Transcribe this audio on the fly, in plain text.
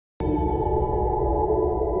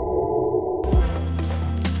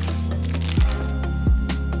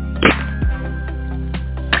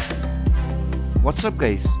What's up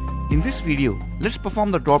guys, in this video let's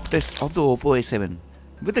perform the drop test of the Oppo A7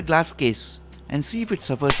 with a glass case and see if it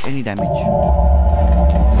suffers any damage.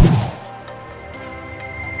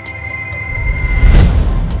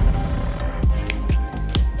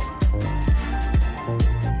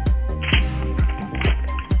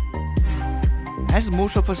 As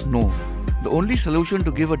most of us know, the only solution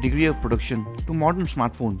to give a degree of protection to modern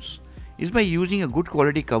smartphones is by using a good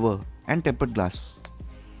quality cover and tempered glass.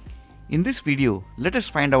 In this video, let us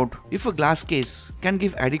find out if a glass case can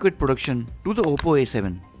give adequate protection to the Oppo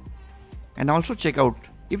A7, and also check out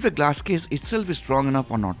if the glass case itself is strong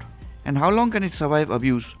enough or not, and how long can it survive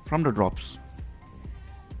abuse from the drops.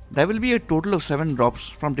 There will be a total of 7 drops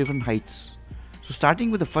from different heights, so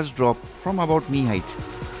starting with the first drop from about knee height.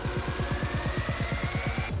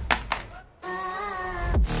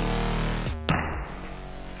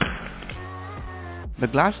 The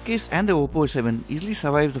glass case and the Oppo A7 easily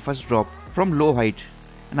survives the first drop from low height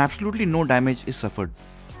and absolutely no damage is suffered.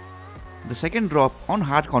 The second drop on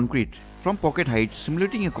hard concrete from pocket height,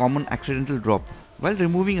 simulating a common accidental drop while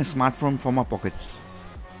removing a smartphone from our pockets.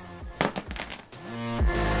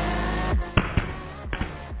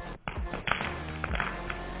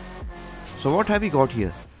 So what have we got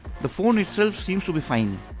here? The phone itself seems to be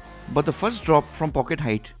fine, but the first drop from pocket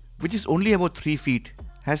height, which is only about 3 feet,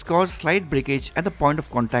 has caused slight breakage at the point of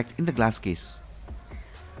contact in the glass case.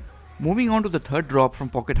 Moving on to the third drop from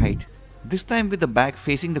pocket height, this time with the back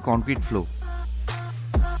facing the concrete floor.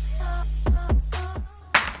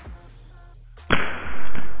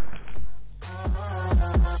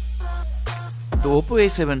 The Oppo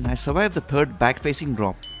A7 has survived the third back-facing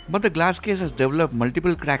drop, but the glass case has developed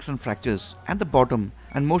multiple cracks and fractures at the bottom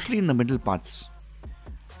and mostly in the middle parts.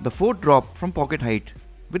 The fourth drop from pocket height,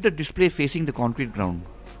 with the display facing the concrete ground.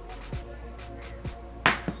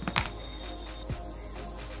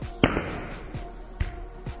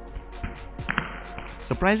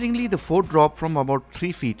 Surprisingly, the fourth drop from about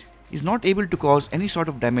 3 feet is not able to cause any sort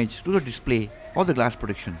of damage to the display or the glass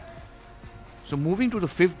protection. So moving to the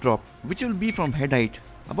fifth drop, which will be from head height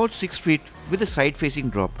about 6 feet with a side facing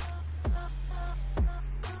drop.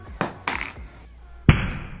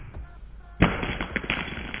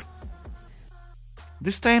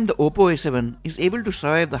 This time the Oppo A7 is able to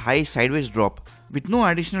survive the high sideways drop with no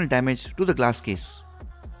additional damage to the glass case.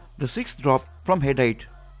 The sixth drop from head height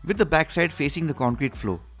with the backside facing the concrete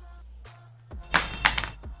floor.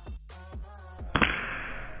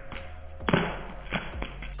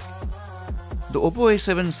 The Oppo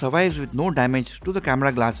A7 survives with no damage to the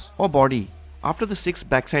camera glass or body after the sixth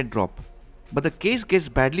backside drop, but the case gets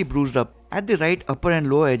badly bruised up at the right upper and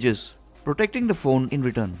lower edges, protecting the phone in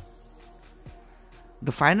return.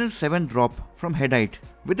 The final 7th drop from head height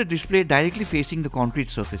with the display directly facing the concrete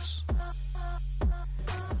surface.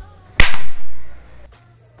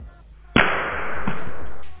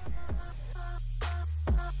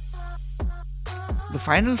 The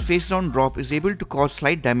final face down drop is able to cause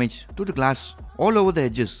slight damage to the glass all over the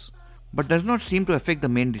edges, but does not seem to affect the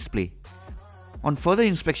main display. On further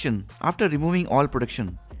inspection, after removing all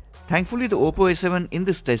protection, thankfully the Oppo A7 in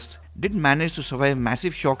this test did manage to survive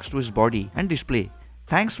massive shocks to his body and display,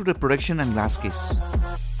 thanks to the protection and glass case.